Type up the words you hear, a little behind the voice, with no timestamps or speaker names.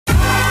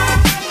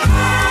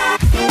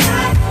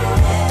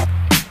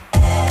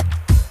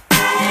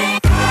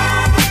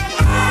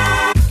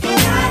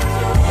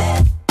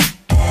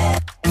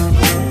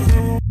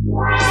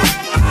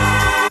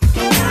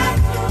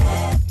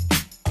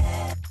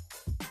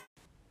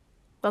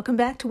Welcome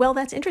back to Well,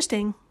 That's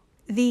Interesting.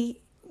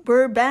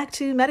 We're back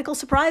to Medical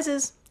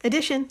Surprises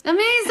edition.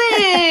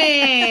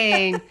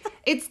 Amazing!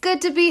 It's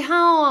good to be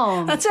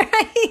home. That's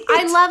right.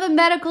 I love a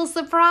medical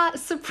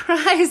surprise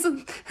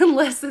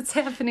unless it's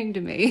happening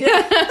to me.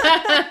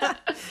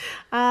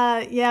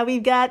 Yeah,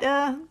 we've got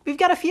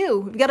a few.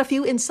 We've got a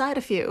few inside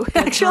a few,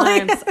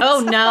 actually. Times.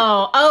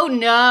 Oh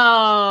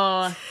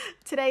no.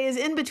 Today is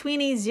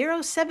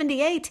In-Betweenie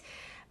 078.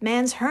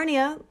 Man's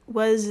hernia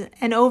was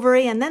an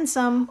ovary and then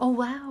some. Oh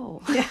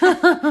wow.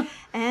 Yeah.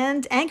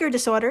 And anger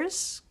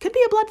disorders could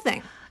be a blood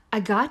thing. I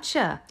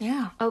gotcha.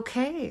 Yeah.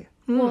 Okay.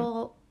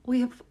 Well,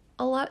 we have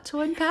a lot to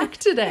unpack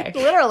today.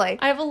 Literally.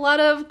 I have a lot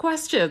of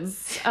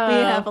questions. We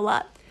have a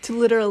lot to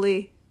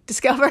literally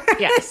discover.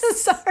 Yes.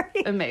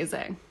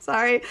 Sorry.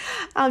 Sorry.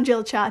 I'm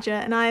Jill Chacha,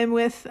 and I am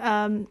with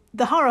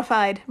the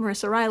horrified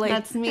Marissa Riley.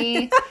 That's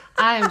me.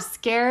 I am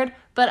scared,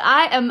 but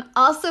I am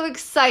also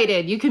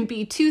excited. You can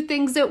be two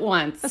things at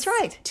once. That's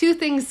right. Two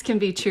things can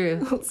be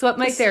true. That's what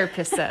my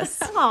therapist says.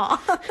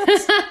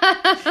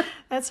 Aw.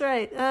 That's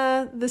right.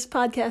 This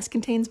podcast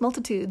contains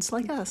multitudes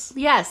like us.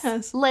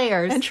 Yes.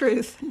 Layers. And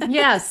truth.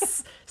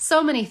 Yes.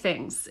 So many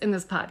things in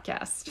this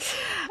podcast.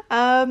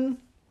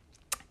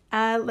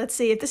 Let's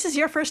see. If this is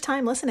your first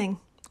time listening,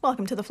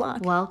 welcome to the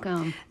flock.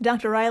 Welcome.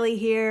 Dr. Riley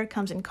here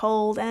comes in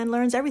cold and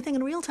learns everything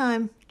in real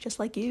time, just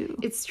like you.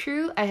 It's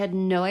true. I had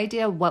no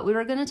idea what we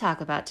were going to talk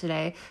about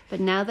today, but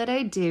now that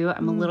I do,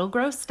 I'm a little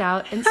grossed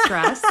out and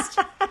stressed,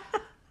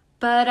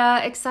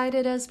 but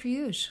excited as per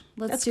usual.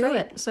 Let's do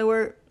it. So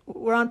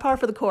we're on par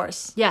for the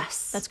course.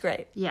 Yes. That's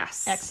great.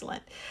 Yes.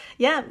 Excellent.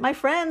 Yeah, my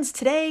friends,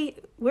 today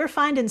we're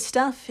finding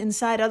stuff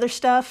inside other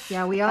stuff.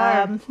 Yeah, we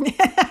are.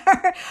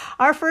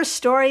 Our first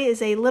story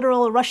is a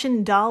literal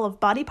Russian doll of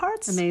body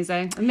parts.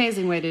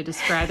 Amazing way to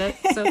describe it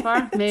so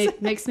far.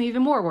 Makes me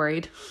even more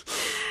worried.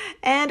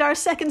 And our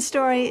second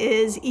story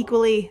is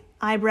equally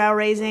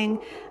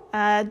eyebrow-raising.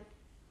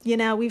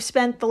 We've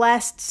spent the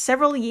last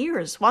several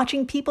years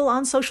watching people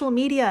on social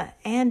media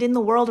and in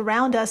the world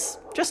around us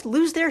just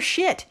lose their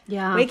shit.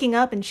 Yeah. Waking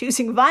up and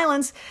choosing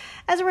violence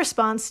as a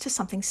response to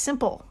something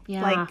simple.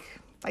 Yeah.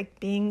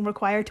 Like being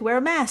required to wear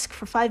a mask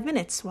for 5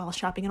 minutes while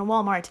shopping in a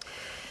Walmart.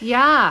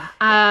 Yeah.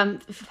 How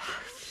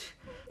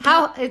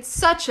it's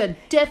such a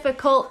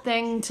difficult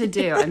thing to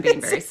do. I'm being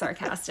very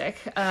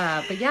sarcastic.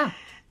 But yeah.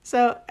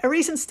 So a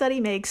recent study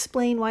may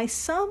explain why a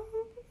small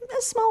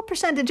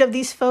percentage of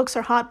these folks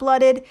are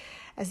hot-blooded.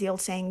 As the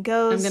old saying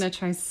goes. I'm going to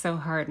try so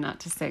hard not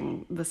to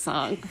sing the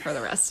song for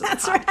the rest of the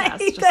That's podcast.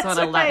 Right. Just want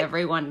to let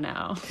everyone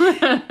know.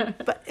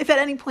 But if at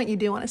any point you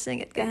do want to sing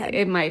it, go ahead.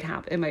 It might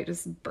happen. It might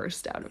just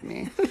burst out of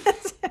me.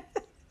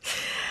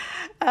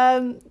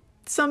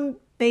 Some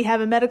may have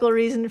a medical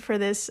reason for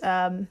this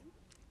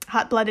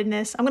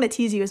hot-bloodedness. I'm going to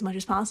tease you as much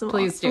as possible.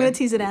 Please do. I'm going to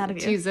tease it out of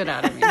you. Tease it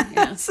out of me,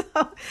 yeah. So,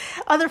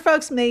 other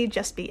folks may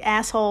just be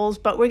assholes,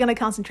 but we're going to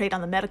concentrate on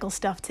the medical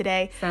stuff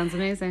today. Sounds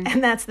amazing.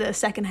 And that's the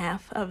second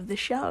half of the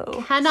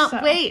show.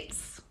 Cannot wait.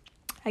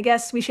 I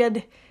guess we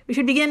should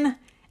begin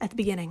at the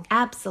beginning.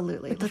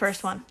 Absolutely. With the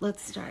first one.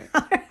 Let's start.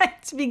 All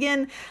right, to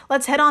begin,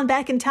 let's head on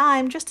back in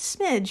time just a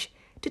smidge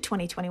to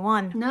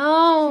 2021.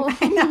 No.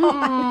 I know.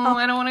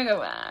 I don't want to go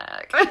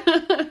back.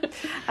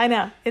 I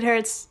know. It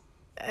hurts.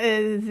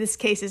 This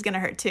case is going to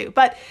hurt too.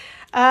 But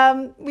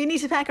we need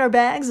to pack our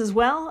bags as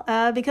well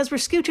because we're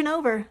scooching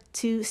over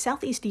to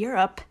Southeast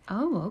Europe.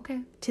 Oh,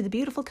 okay. To the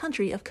beautiful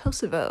country of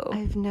Kosovo.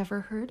 I've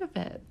never heard of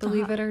it,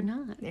 believe it or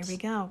not. There we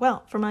go.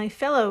 Well, for my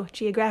fellow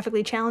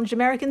geographically challenged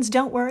Americans,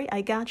 don't worry,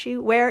 I got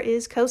you. Where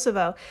is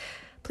Kosovo?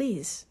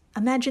 Please,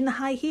 imagine the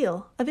high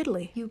heel of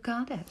Italy. You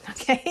got it.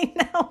 Okay,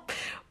 now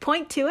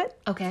point to it.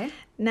 Okay.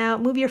 Now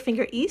move your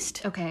finger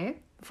east. Okay.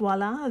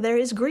 Voila, there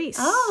is Greece.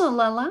 Oh,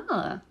 la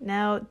la.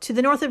 Now, to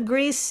the north of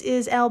Greece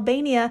is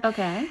Albania.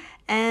 Okay.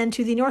 And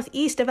to the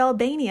northeast of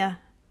Albania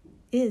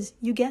is,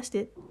 you guessed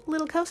it,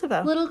 Little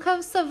Kosovo. Little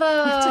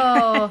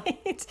Kosovo.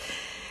 That's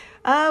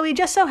right. We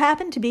just so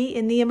happen to be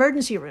in the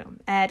emergency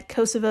room at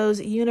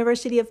Kosovo's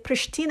University of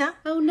Pristina.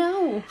 Oh,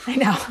 no. I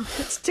know.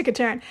 It took a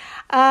turn.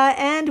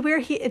 And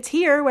it's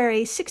here where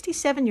a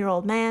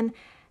 67-year-old man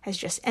has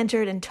just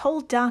entered and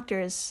told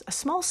doctors a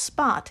small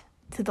spot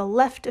to the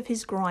left of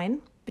his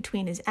groin,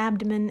 between his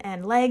abdomen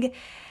and leg,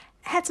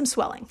 had some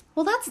swelling.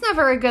 Well, that's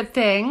never a good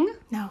thing.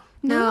 No,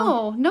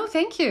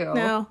 thank you.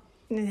 No,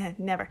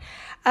 never.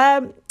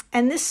 And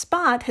this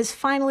spot has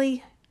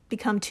finally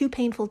become too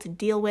painful to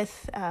deal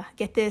with.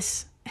 Get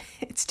this,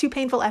 it's too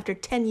painful after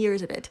 10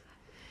 years of it.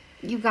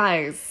 You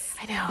guys,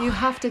 I know. You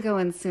have to go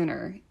in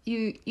sooner.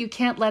 You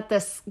can't let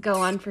this go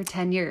on for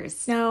 10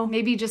 years. No.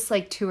 Maybe just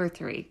like 2 or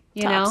 3,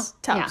 you Tops.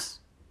 know? Yeah.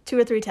 2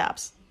 or 3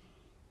 tops.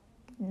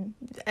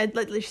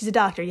 She's a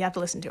doctor. You have to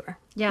listen to her.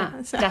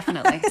 Yeah,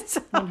 definitely.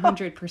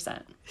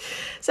 100%.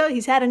 So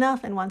he's had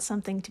enough and wants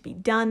something to be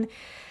done.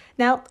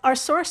 Now, our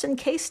source and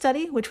case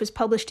study, which was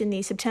published in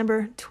the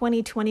September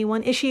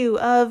 2021 issue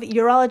of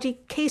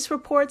Urology Case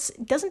Reports,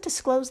 doesn't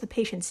disclose the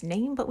patient's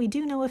name, but we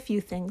do know a few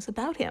things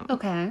about him.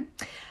 Okay.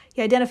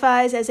 He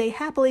identifies as a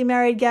happily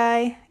married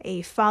guy,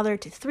 a father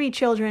to 3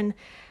 children,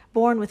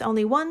 born with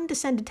only 1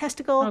 descended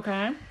testicle.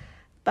 Okay.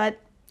 But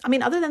I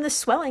mean, other than the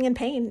swelling and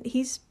pain,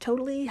 he's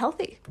totally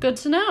healthy. Good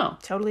to know.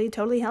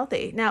 Totally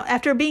healthy. Now,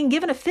 after being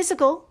given a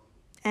physical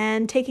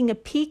and taking a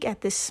peek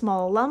at this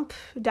small lump,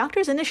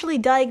 doctors initially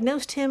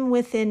diagnosed him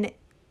with an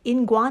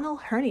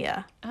inguinal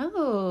hernia.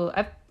 Oh,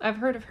 I've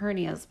heard of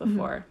hernias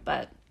before,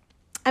 but...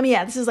 I mean,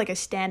 yeah, this is like a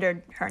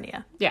standard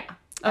hernia. Yeah.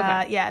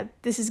 Okay. Yeah,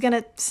 this is going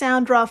to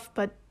sound rough,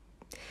 but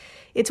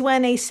it's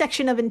when a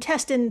section of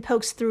intestine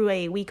pokes through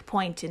a weak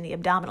point in the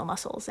abdominal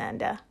muscles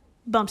and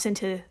bumps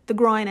into the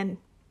groin and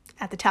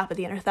at the top of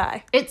the inner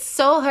thigh. It's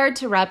so hard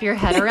to wrap your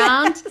head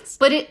around,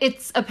 but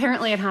it's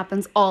apparently it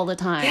happens all the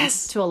time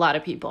to a lot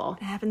of people.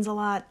 It happens a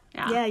lot.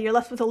 Yeah. You're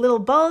left with a little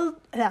bulge.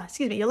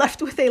 You're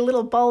left with a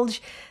little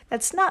bulge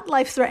that's not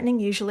life-threatening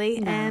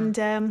usually,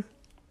 and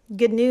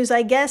good news,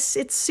 I guess,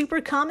 it's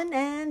super common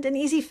and an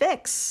easy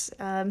fix.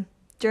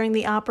 During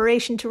the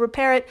operation to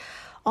repair it,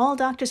 all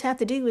doctors have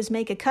to do is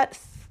make a cut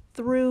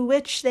through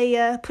which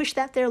they push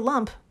that there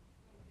lump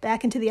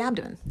back into the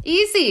abdomen.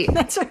 Easy.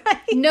 That's right.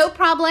 No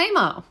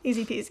problemo.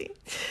 Easy peasy.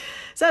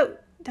 So,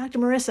 Dr.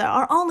 Marissa,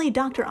 our only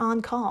doctor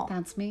on call.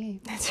 That's me.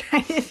 That's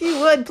right. If you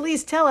would,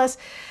 please tell us,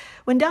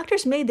 when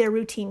doctors made their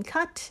routine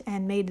cut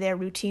and made their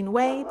routine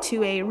way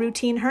to a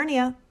routine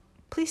hernia,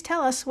 please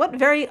tell us what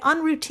very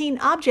unroutine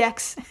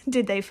objects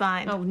did they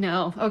find? Oh,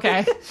 no.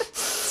 Okay.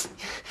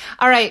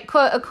 All right.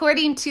 Quote,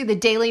 according to the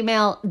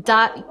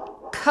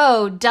dailymail.co.uk,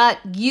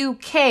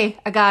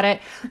 I got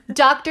it,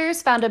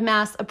 doctors found a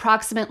mass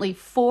approximately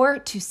 4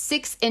 to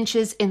 6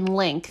 inches in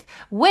length,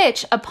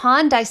 which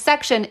upon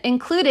dissection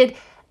included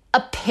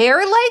a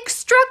pear-like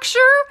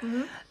structure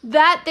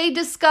that they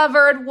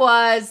discovered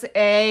was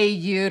a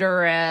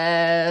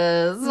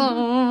uterus.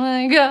 Oh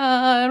my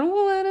God,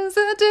 what is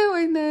it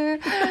doing there?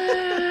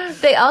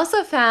 They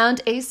also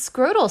found a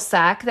scrotal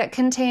sac that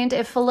contained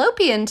a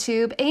fallopian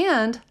tube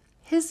and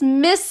his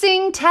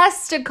missing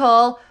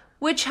testicle,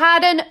 which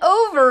had an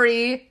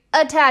ovary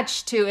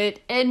attached to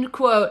it, end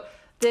quote.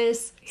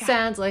 This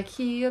sounds like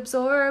he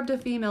absorbed a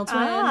female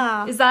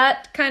twin. Is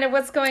that kind of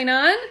what's going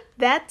on?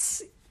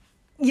 That's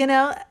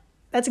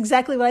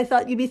exactly what I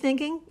thought you'd be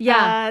thinking.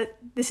 Yeah.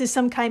 This is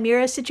some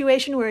chimera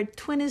situation where a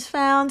twin is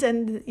found,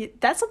 and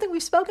that's something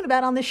we've spoken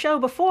about on the show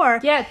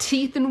before. Yeah,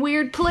 teeth in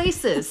weird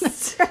places.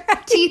 That's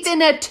right. Teeth in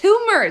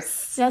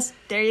tumors. Yes,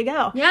 there you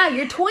go. Yeah,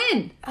 your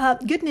twin.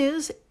 Good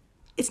news,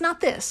 it's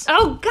not this.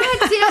 Oh, God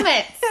damn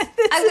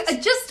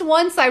it. Just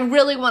once I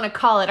really want to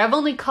call it. I've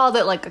only called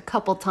it like a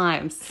couple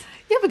times.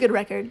 You have a good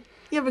record.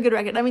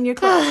 I mean, you're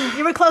close.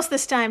 You were close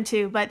this time,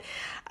 too. But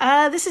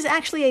this is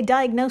actually a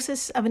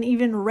diagnosis of an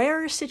even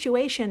rarer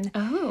situation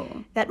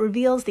that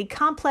reveals the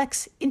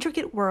complex,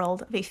 intricate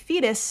world of a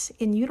fetus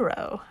in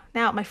utero.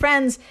 Now, my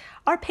friends,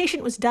 our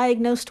patient was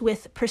diagnosed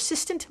with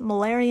persistent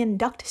Müllerian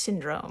duct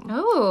syndrome.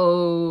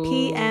 Oh.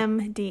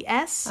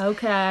 PMDS.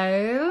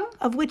 Okay.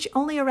 Of which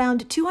only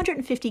around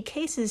 250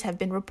 cases have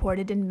been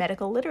reported in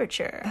medical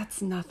literature.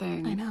 That's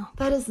nothing. I know.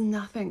 That is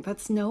nothing.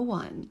 That's no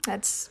one.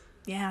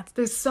 Yeah.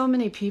 There's so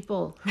many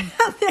people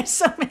There's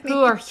so many.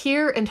 who are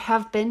here and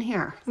have been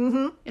here.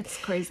 Mm-hmm. It's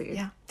crazy.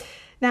 Yeah.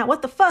 Now,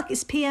 what the fuck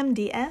is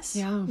PMDS?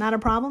 Yeah. Not a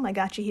problem. I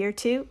got you here,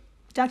 too.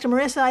 Dr.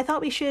 Marissa, I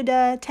thought we should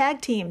tag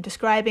team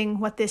describing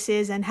what this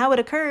is and how it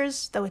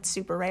occurs, though it's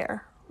super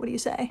rare. What do you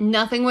say?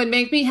 Nothing would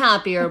make me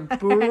happier.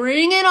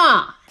 Bring it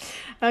on.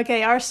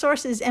 Okay, our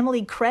source is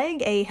Emily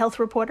Craig, a health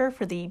reporter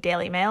for the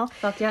Daily Mail.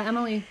 Fuck yeah,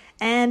 Emily.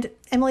 And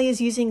Emily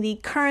is using the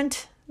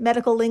current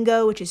medical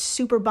lingo, which is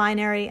super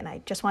binary, and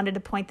I just wanted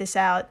to point this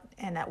out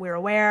and that we're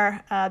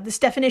aware. This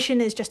definition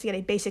is just to get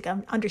a basic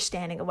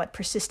understanding of what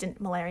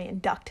persistent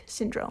Müllerian duct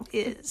syndrome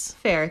is.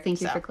 Fair.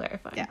 Thank you for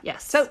clarifying. Yeah.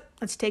 Yes. So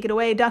let's take it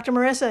away. Dr.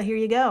 Marissa, here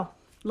you go.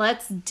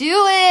 Let's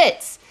do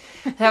it.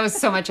 That was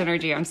so much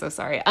energy. I'm so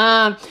sorry.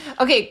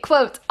 Okay,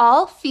 quote,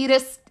 all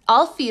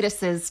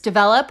fetuses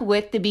develop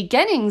with the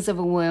beginnings of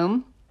a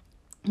womb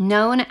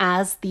known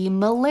as the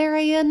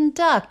Müllerian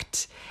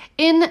duct.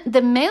 In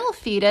the male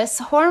fetus,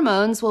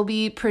 hormones will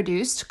be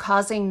produced,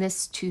 causing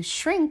this to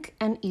shrink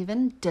and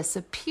even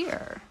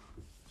disappear.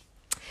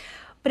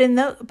 But in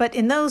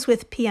those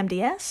with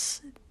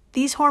PMDS,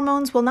 these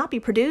hormones will not be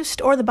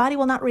produced or the body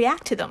will not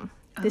react to them.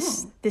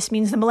 This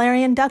means the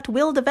Müllerian duct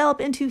will develop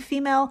into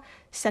female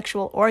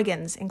sexual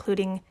organs,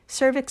 including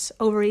cervix,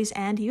 ovaries,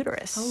 and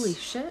uterus. Holy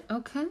shit.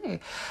 Okay.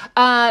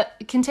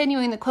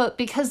 Continuing the quote,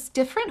 because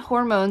different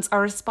hormones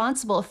are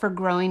responsible for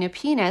growing a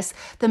penis,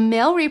 the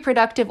male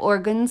reproductive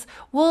organs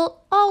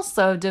will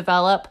also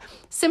develop.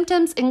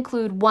 Symptoms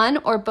include one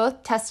or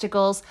both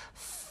testicles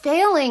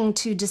failing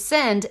to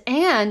descend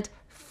and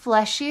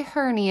fleshy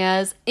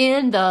hernias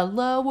in the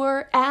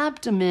lower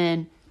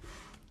abdomen.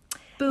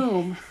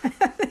 Boom.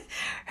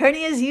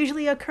 Hernias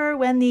usually occur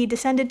when the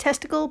descended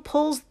testicle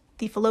pulls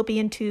the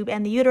fallopian tube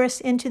and the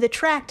uterus into the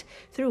tract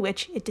through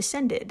which it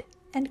descended.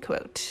 End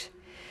quote.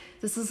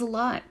 This is a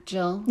lot,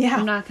 Jill. Yeah.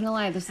 I'm not going to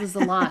lie. This is a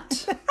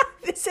lot.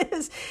 This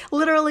is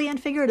literally and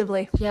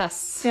figuratively.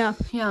 Yes. Yeah.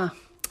 Yeah.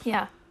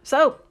 Yeah.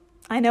 So,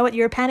 I know what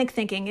you're panic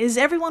thinking. Is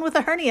everyone with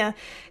a hernia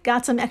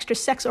got some extra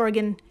sex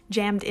organ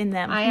jammed in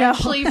them? I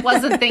actually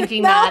wasn't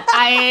thinking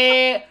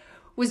that.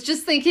 was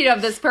just thinking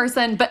of this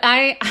person, but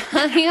I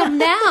am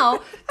now.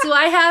 Do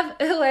I have,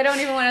 I don't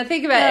even want to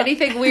think about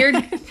anything weird.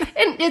 And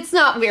it's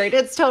not weird.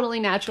 It's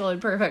totally natural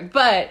and perfect.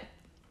 But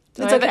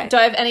do I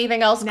have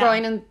anything else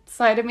growing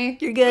inside of me?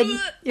 You're good.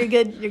 You're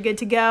good. You're good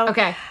to go.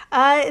 Okay.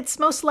 It's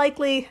most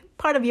likely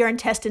part of your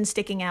intestine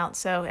sticking out,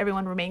 so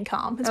everyone remain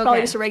calm. It's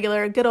probably just a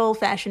regular, good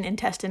old-fashioned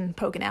intestine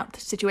poking out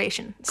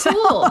situation.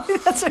 Cool. So,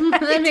 that's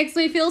right. That makes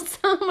me feel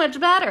so much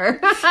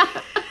better.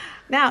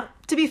 Now,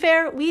 to be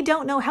fair, we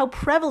don't know how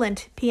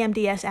prevalent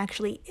PMDS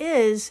actually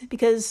is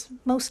because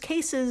most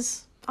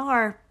cases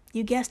are,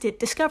 you guessed it,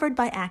 discovered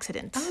by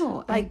accident.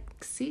 Oh, I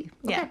see.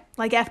 Okay. Yeah,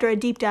 like after a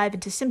deep dive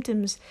into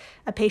symptoms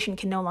a patient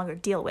can no longer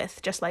deal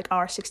with, just like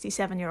our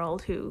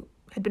 67-year-old who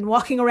had been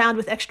walking around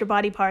with extra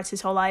body parts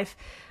his whole life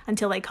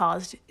until they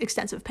caused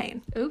extensive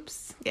pain.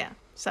 Oops. Yeah,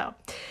 so.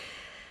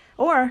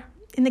 Or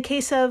in the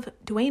case of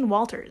Dwayne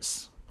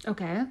Walters.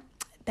 Okay.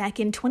 Back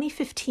in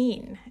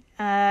 2015,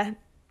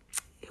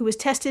 who was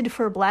tested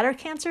for bladder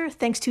cancer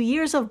thanks to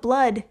years of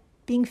blood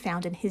being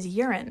found in his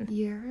urine.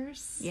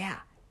 Years? Yeah.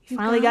 He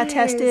finally got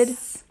tested.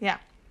 Yeah.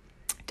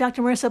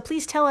 Dr. Marissa,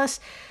 please tell us,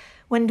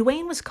 when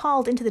Dwayne was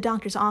called into the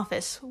doctor's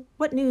office,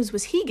 what news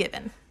was he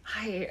given?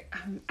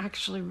 I'm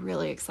actually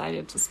really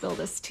excited to spill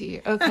this to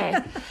you.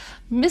 Okay.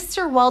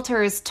 Mr.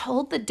 Walters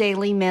told the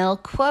Daily Mail,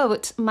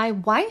 quote, "My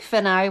wife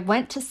and I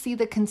went to see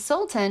the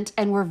consultant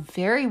and were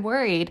very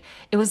worried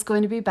it was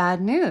going to be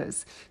bad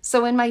news.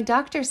 So when my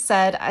doctor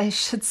said I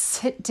should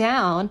sit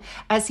down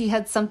as he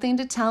had something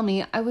to tell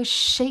me, I was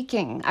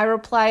shaking. I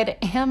replied,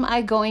 'Am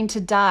I going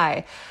to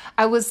die?'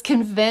 I was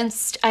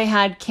convinced I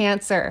had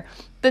cancer.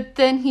 But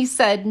then he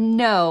said,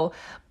 'No.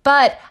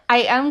 But I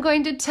am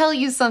going to tell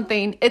you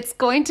something. It's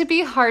going to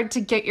be hard to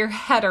get your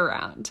head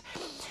around.'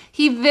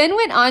 He then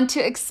went on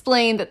to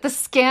explain that the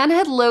scan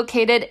had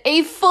located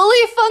a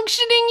fully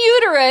functioning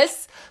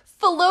uterus,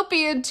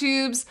 fallopian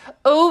tubes,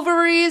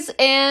 ovaries,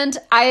 and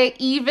I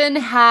even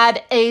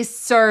had a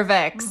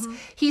cervix. Mm-hmm.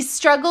 He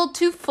struggled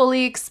to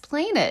fully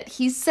explain it.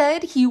 He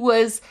said he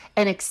was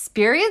an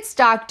experienced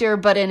doctor,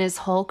 but in his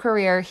whole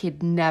career,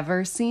 he'd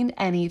never seen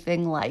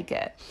anything like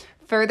it.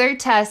 Further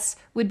tests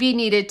would be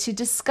needed to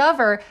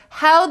discover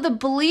how the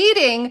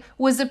bleeding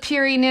was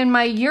appearing in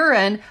my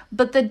urine,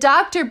 but the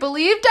doctor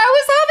believed I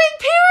was having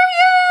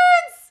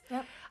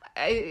periods!"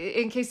 Yep.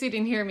 In case you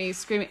didn't hear me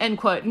screaming, end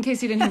quote, in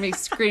case you didn't hear me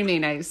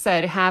screaming, I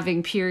said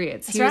having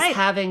periods. He was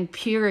having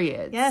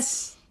periods.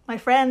 Yes. My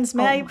friends,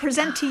 may I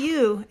present to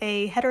you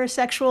a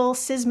heterosexual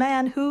cis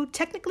man who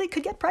technically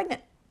could get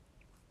pregnant.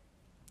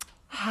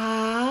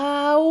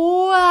 Wow.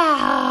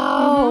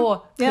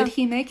 Mm-hmm. Yeah. Could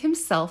he make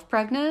himself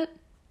pregnant?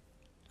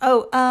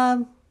 Oh,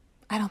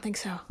 I don't think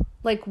so.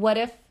 Like, what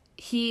if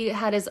he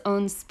had his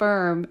own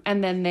sperm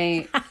and then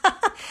they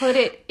put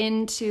it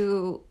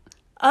into...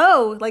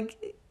 Oh, like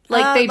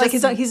they like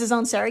just... he's his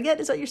own surrogate,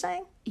 is what you're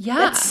saying? Yeah.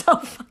 That's so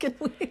fucking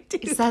weird,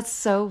 dude. Is that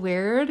so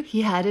weird? If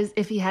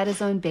he had his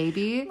own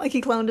baby? Like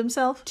he cloned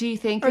himself? Do you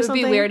think it would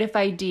be weird if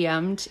I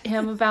DM'd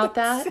him about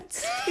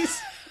that?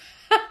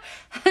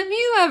 Have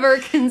you ever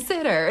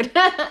considered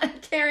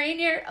carrying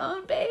your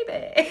own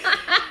baby?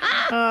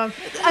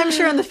 I'm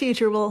sure in the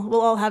future we'll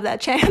all have that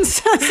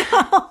chance.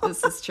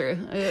 This is true.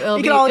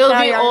 We'll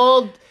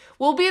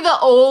be the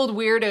old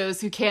weirdos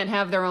who can't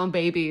have their own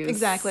babies.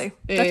 Exactly.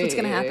 That's what's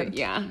going to happen.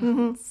 Yeah.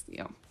 Mm-hmm.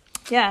 Yeah.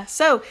 Yeah.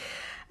 So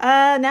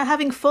now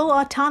having full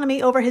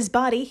autonomy over his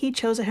body, he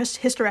chose a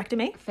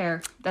hysterectomy.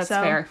 Fair. That's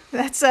fair.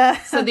 That's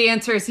So the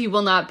answer is he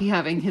will not be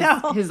having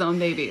his own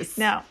babies.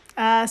 No.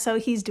 So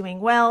he's doing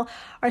well.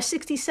 Our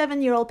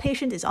 67-year-old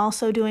patient is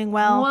also doing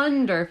well.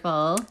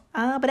 Wonderful.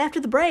 But after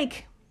the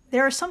break,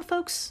 there are some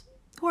folks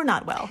who are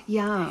not well.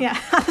 Yeah. Yeah.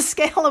 On a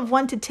scale of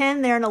 1 to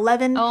 10, they're an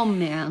 11. Oh,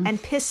 man.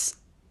 And pissed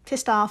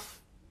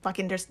off.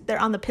 They're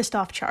on the pissed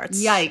off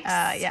charts. Yikes.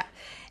 Yeah.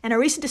 And a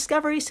recent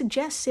discovery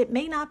suggests it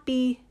may not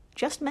be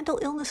just mental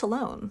illness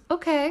alone.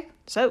 Okay.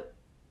 So,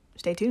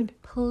 stay tuned.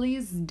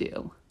 Please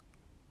do.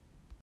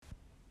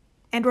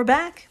 And we're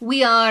back.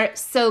 We are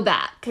so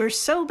back. We're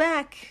so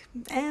back.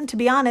 And to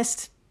be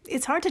honest,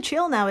 it's hard to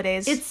chill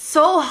nowadays. It's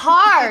so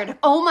hard.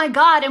 Oh my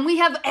God. And we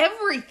have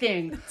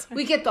everything. Right.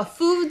 We get the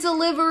food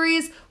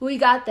deliveries. We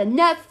got the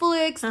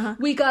Netflix. Uh-huh.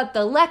 We got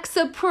the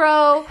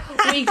Lexapro.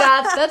 We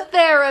got the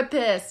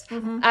therapist.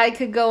 Mm-hmm. I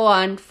could go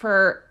on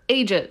for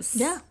ages.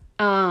 Yeah.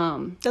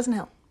 Doesn't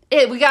help.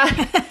 We got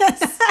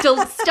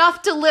still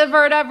stuff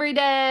delivered every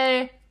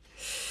day.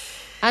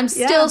 I'm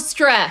still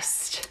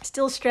stressed.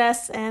 Still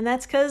stressed, and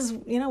that's because,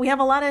 we have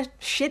a lot of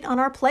shit on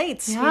our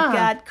plates. Yeah. We've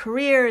got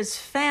careers,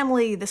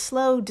 family, the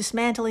slow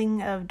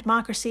dismantling of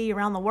democracy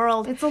around the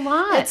world. It's a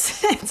lot.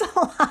 It's a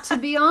lot. To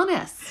be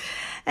honest.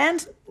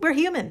 And we're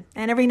human,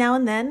 and every now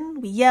and then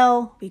we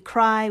yell, we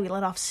cry, we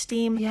let off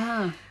steam.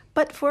 Yeah.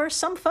 But for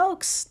some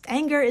folks,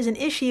 anger is an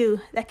issue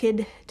that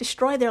could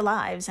destroy their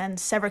lives and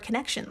sever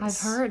connections. I've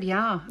heard,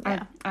 yeah.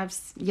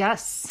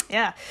 Yes.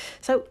 Yeah.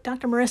 So,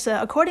 Dr.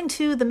 Marissa, according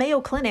to the Mayo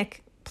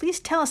Clinic, please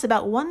tell us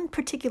about one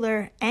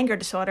particular anger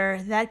disorder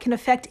that can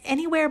affect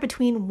anywhere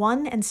between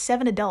 1 and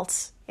 7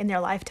 adults in their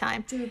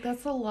lifetime. Dude,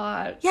 that's a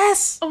lot.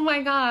 Yes! Oh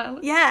my God.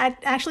 Yeah,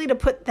 actually, to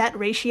put that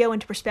ratio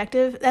into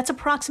perspective, that's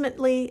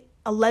approximately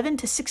 11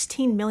 to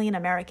 16 million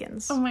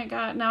Americans. Oh my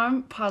God. Now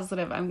I'm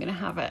positive I'm going to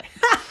have it.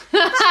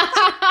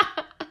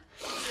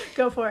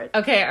 Go for it.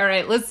 Okay, all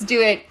right, let's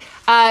do it.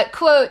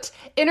 Quote,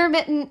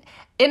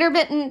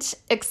 intermittent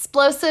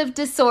explosive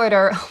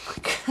disorder. Oh my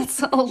God,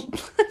 so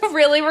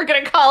really, we're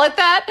going to call it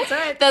that? That's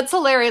right. That's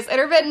hilarious.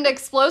 Intermittent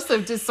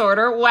explosive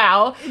disorder.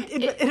 Wow.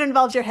 It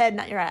involves your head,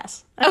 not your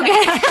ass. Okay.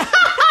 I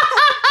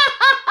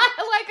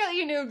like how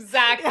you knew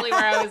exactly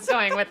where I was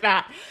going with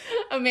that.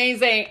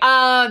 Amazing.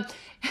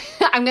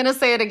 I'm going to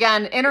say it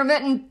again.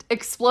 Intermittent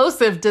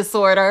explosive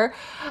disorder,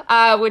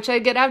 which I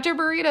get after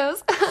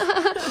burritos.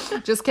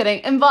 Just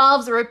kidding.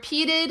 Involves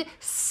repeated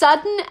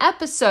sudden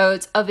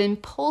episodes of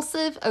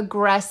impulsive,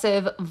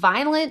 aggressive,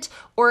 violent,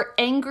 or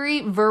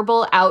angry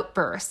verbal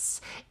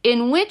outbursts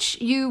in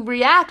which you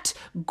react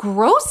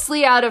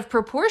grossly out of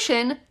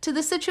proportion to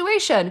the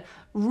situation.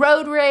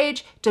 Road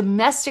rage,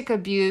 domestic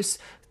abuse,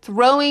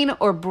 throwing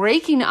or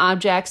breaking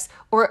objects,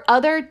 or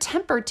other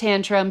temper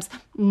tantrums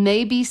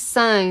may be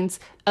signs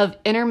of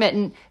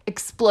intermittent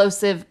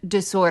explosive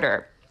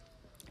disorder.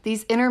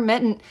 These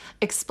intermittent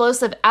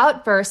explosive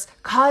outbursts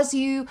cause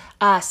you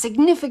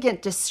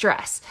significant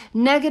distress,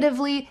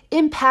 negatively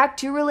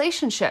impact your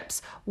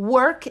relationships,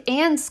 work,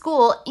 and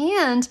school,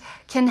 and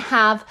can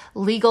have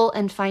legal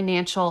and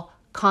financial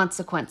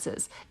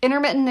consequences.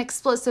 Intermittent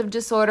explosive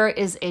disorder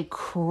is a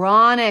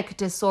chronic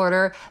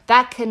disorder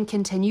that can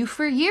continue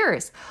for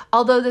years,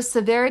 although the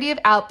severity of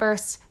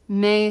outbursts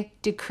may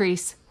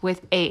decrease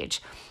with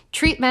age.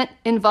 Treatment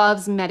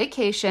involves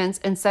medications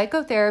and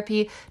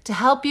psychotherapy to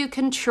help you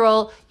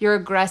control your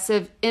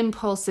aggressive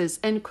impulses.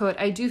 End quote.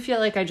 I do feel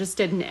like I just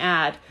did an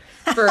ad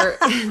for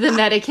the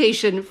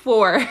medication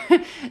for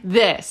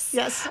this.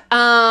 Yes.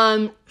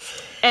 And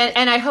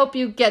I hope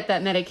you get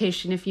that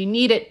medication if you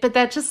need it, but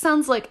that just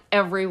sounds like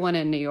everyone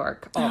in New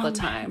York all the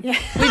time. Yeah.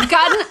 We've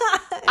gotten,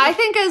 I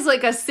think as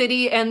like a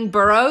city and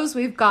boroughs,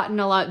 we've gotten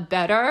a lot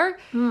better.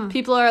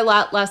 People are a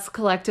lot less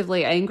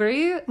collectively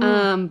angry,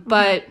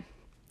 but...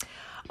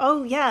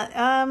 Oh,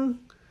 yeah.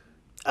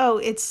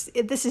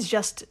 This is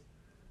just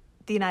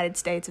the United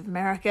States of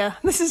America.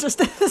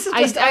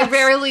 I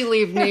rarely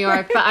leave New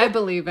York, but I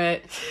believe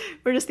it.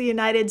 We're just the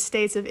United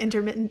States of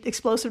intermittent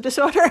explosive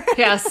disorder.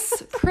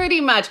 Yes, pretty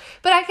much.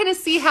 But I kind of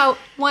see how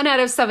 1 out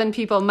of 7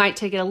 people might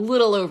take it a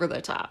little over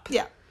the top.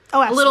 Yeah.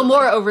 Oh, absolutely. A little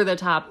more over the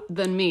top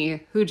than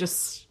me, who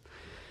just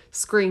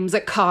screams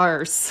at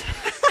cars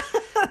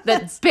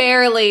that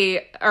barely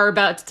are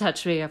about to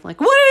touch me. I'm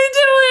like, what are you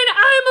doing?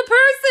 I'm a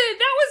person.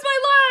 That was my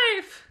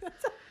life.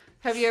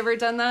 Have you ever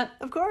done that?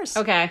 Of course.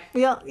 Okay.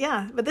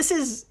 Yeah, but this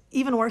is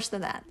even worse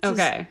than that.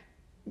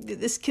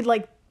 This could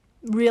like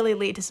really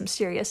lead to some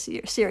serious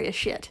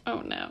shit.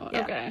 Oh no.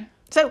 Yeah. Okay.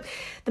 So,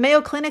 the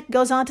Mayo Clinic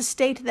goes on to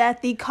state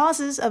that the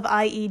causes of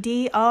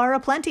IED are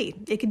aplenty.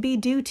 It could be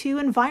due to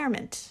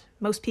environment.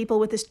 Most people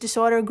with this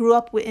disorder grew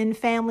up in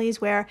families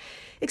where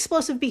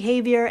explosive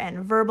behavior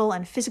and verbal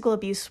and physical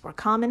abuse were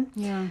common.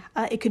 Yeah.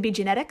 It could be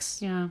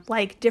genetics, Yeah.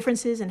 like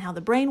differences in how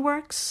the brain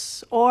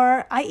works,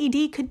 or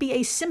IED could be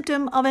a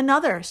symptom of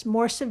another,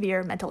 more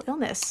severe mental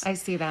illness. I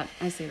see that.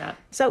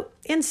 So,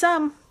 in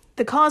sum,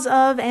 the cause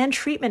of and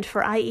treatment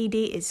for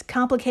IED is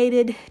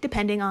complicated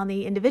depending on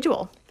the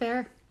individual.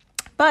 Fair.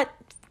 But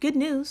good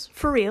news,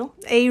 for real.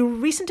 A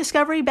recent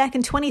discovery back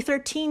in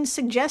 2013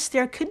 suggests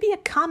there could be a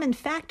common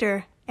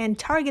factor, and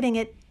targeting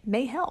it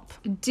may help.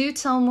 Do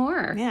tell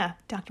more. Yeah.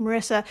 Dr.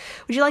 Marissa,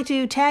 would you like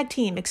to tag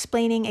team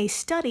explaining a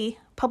study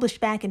published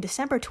back in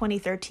December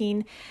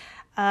 2013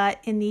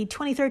 in the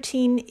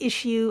 2013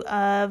 issue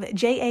of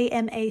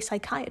JAMA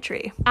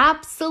Psychiatry?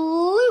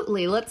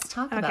 Absolutely. Let's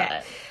talk about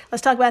it.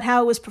 Let's talk about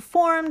how it was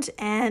performed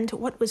and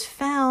what was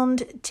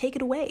found. Take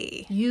it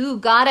away. You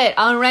got it.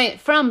 All right.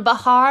 From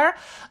Bahar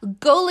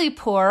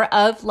Golipour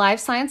of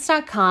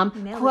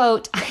LiveScience.com,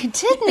 quote, I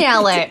did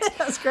nail it.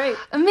 That's great.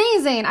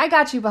 Amazing. I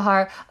got you,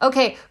 Bahar.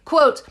 Okay,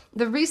 quote,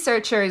 the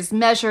researchers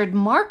measured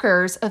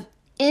markers of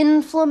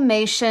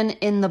inflammation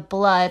in the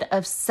blood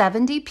of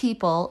 70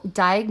 people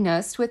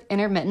diagnosed with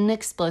intermittent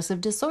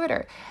explosive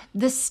disorder.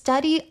 The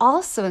study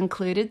also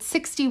included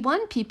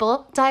 61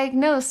 people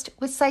diagnosed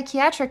with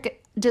psychiatric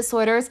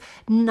disorders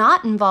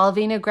not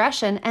involving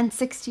aggression and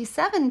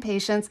 67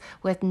 patients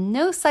with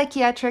no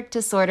psychiatric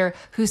disorder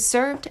who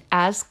served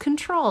as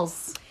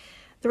controls.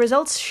 The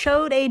results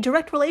showed a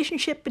direct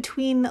relationship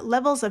between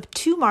levels of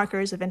 2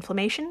 markers of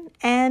inflammation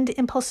and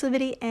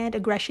impulsivity and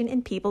aggression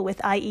in people with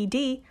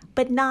IED,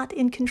 but not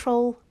in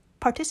control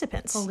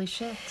participants. Holy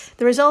shit.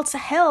 The results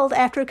held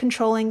after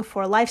controlling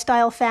for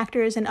lifestyle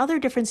factors and other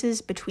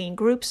differences between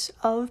groups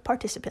of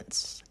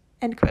participants.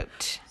 End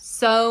quote.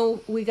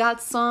 So we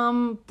got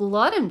some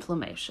blood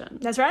inflammation.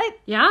 That's right.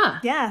 Yeah.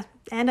 Yeah.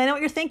 And I know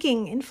what you're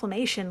thinking.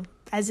 Inflammation,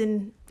 as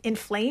in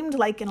inflamed,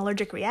 like an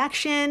allergic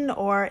reaction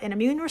or an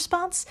immune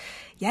response?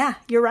 Yeah,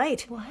 you're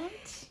right. What?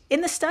 In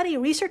the study,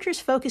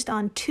 researchers focused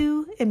on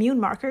 2 immune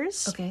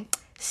markers. Okay.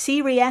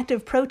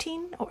 C-reactive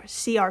protein, or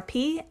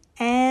CRP,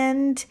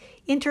 and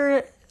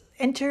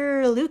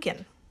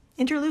interleukin.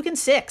 Interleukin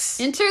 6.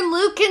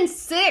 Interleukin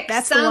 6.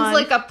 That's the sounds one.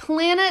 like a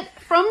planet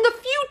from the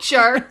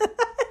future.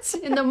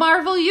 In the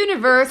Marvel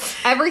universe,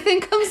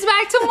 everything comes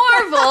back to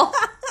Marvel.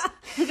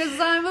 Because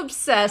I'm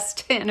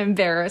obsessed and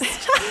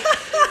embarrassed.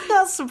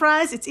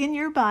 Surprise, it's in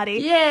your body.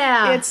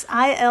 Yeah. It's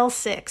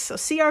IL-6. So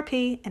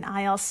CRP and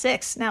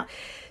IL-6. Now,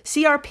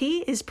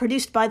 CRP is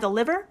produced by the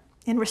liver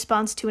in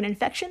response to an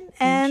infection,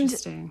 and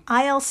Interesting.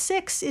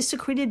 IL-6 is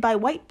secreted by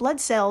white blood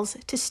cells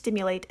to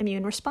stimulate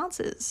immune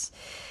responses.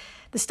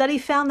 The study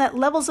found that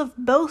levels of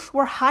both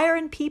were higher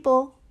in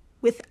people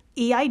with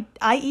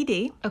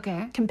IED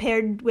Okay.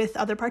 compared with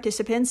other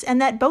participants, and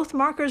that both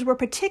markers were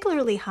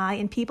particularly high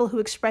in people who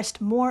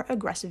expressed more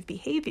aggressive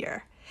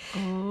behavior.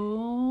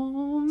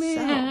 Oh,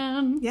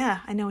 man. Yeah,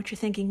 I know what you're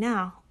thinking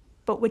now.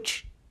 But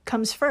which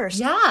comes first?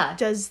 Yeah.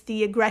 Does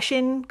the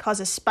aggression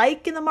cause a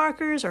spike in the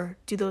markers, or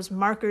do those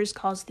markers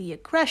cause the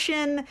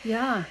aggression?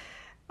 Yeah.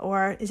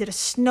 Or is it a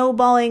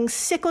snowballing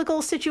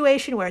cyclical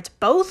situation where it's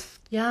both?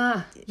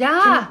 Yeah.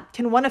 Yeah.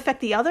 Can one affect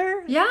the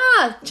other?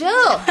 Yeah.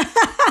 Jill.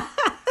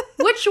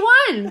 Which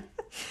one?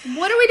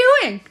 What are we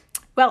doing?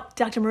 Well,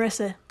 Dr.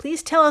 Marissa,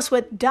 please tell us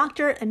what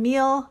Dr.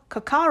 Emil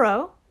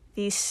Coccaro,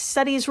 the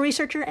studies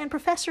researcher and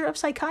professor of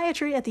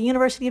psychiatry at the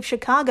University of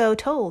Chicago,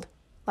 told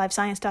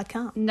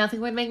LiveScience.com. Nothing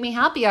would make me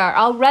happier.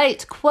 I'll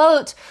write,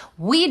 quote,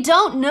 "We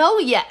don't know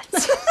yet."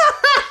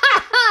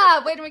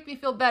 Way to make me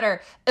feel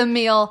better,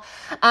 Emil.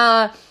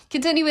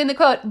 Continuing the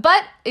quote,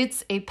 "But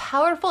it's a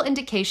powerful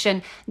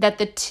indication that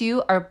the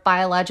two are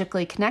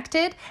biologically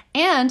connected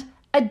and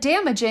a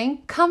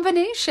damaging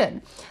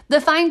combination.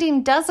 The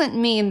finding doesn't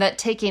mean that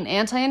taking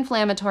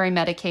anti-inflammatory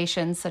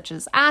medications such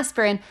as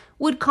aspirin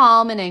would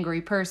calm an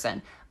angry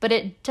person, but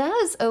it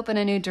does open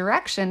a new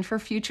direction for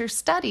future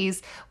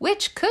studies,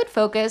 which could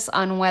focus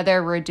on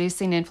whether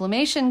reducing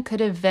inflammation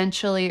could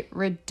eventually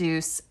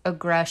reduce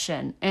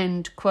aggression."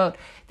 End quote.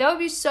 That would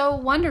be so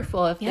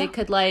wonderful if they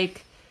could,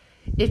 like,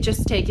 it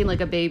just taking like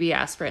a baby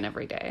aspirin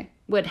every day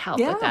would help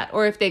with that.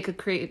 Or if they could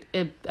create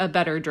a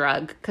better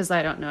drug, because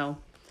I don't know.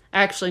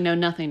 I actually know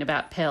nothing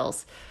about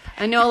pills.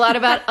 I know a lot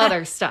about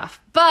other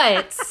stuff,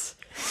 but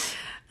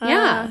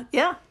yeah.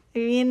 Yeah. I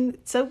mean,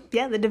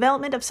 the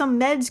development of some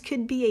meds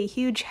could be a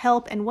huge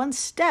help and one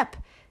step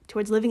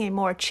towards living a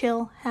more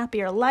chill,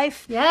 happier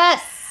life.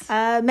 Yes.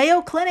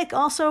 Mayo Clinic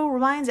also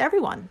reminds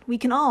everyone we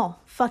can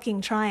all fucking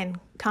try and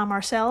calm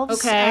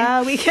ourselves.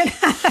 Okay.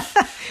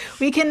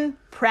 We can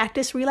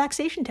practice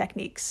relaxation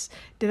techniques,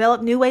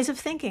 develop new ways of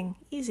thinking,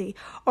 easy,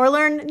 or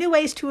learn new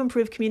ways to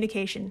improve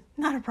communication.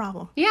 Not a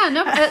problem. Yeah,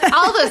 no,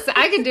 all those,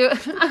 I could do,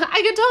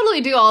 I could totally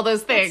do all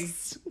those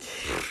things.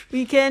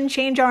 We can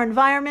change our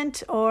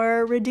environment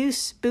or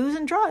reduce booze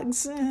and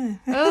drugs.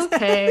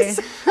 Okay.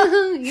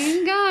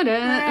 You got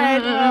it. All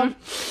right, well,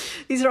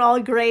 these are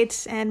all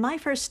great, and my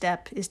first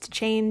step is to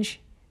change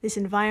this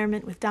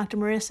environment with Dr.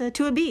 Marissa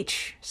to a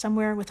beach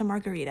somewhere with a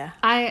margarita.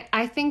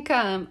 I think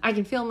I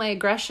can feel my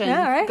aggression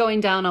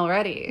going down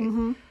already.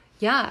 Mm-hmm.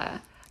 Yeah.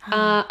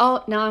 Now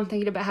I'm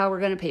thinking about how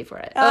we're going to pay for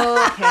it.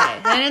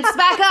 Okay. And it's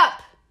back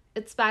up.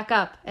 It's back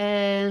up.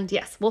 And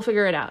yes, we'll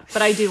figure it out.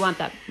 But I do want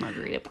that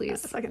margarita,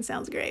 please. That fucking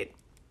sounds great.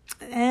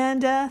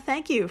 And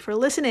thank you for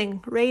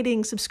listening,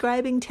 rating,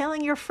 subscribing,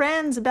 telling your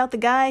friends about the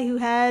guy who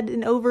had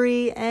an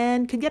ovary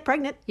and could get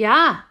pregnant.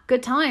 Yeah.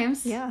 Good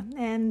times. Yeah.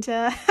 And,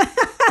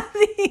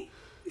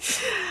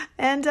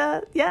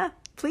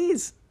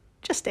 please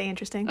just stay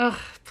interesting. Ugh,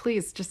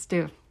 please just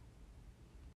do.